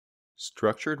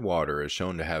Structured water is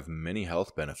shown to have many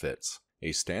health benefits.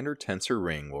 A standard tensor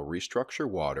ring will restructure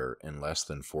water in less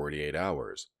than 48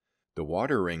 hours. The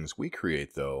water rings we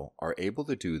create, though, are able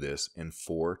to do this in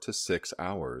 4 to 6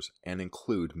 hours and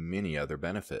include many other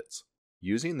benefits.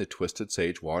 Using the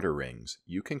Twistedsage water rings,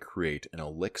 you can create an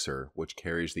elixir which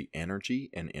carries the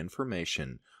energy and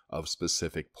information of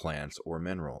specific plants or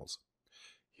minerals.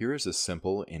 Here is a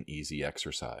simple and easy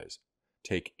exercise.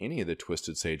 Take any of the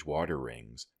Twistedsage water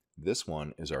rings. This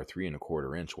one is our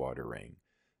 3¼ inch water ring.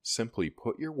 Simply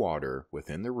put your water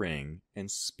within the ring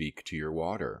and speak to your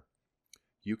water.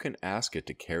 You can ask it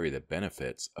to carry the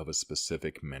benefits of a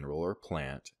specific mineral or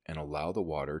plant and allow the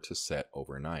water to set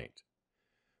overnight.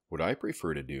 What I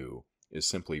prefer to do is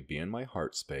simply be in my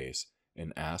heart space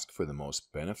and ask for the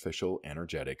most beneficial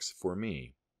energetics for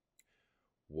me.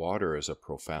 Water is a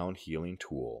profound healing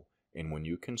tool, and when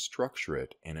you can structure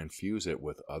it and infuse it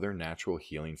with other natural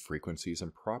healing frequencies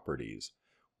and properties,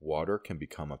 water can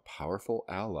become a powerful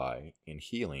ally in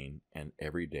healing and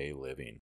everyday living.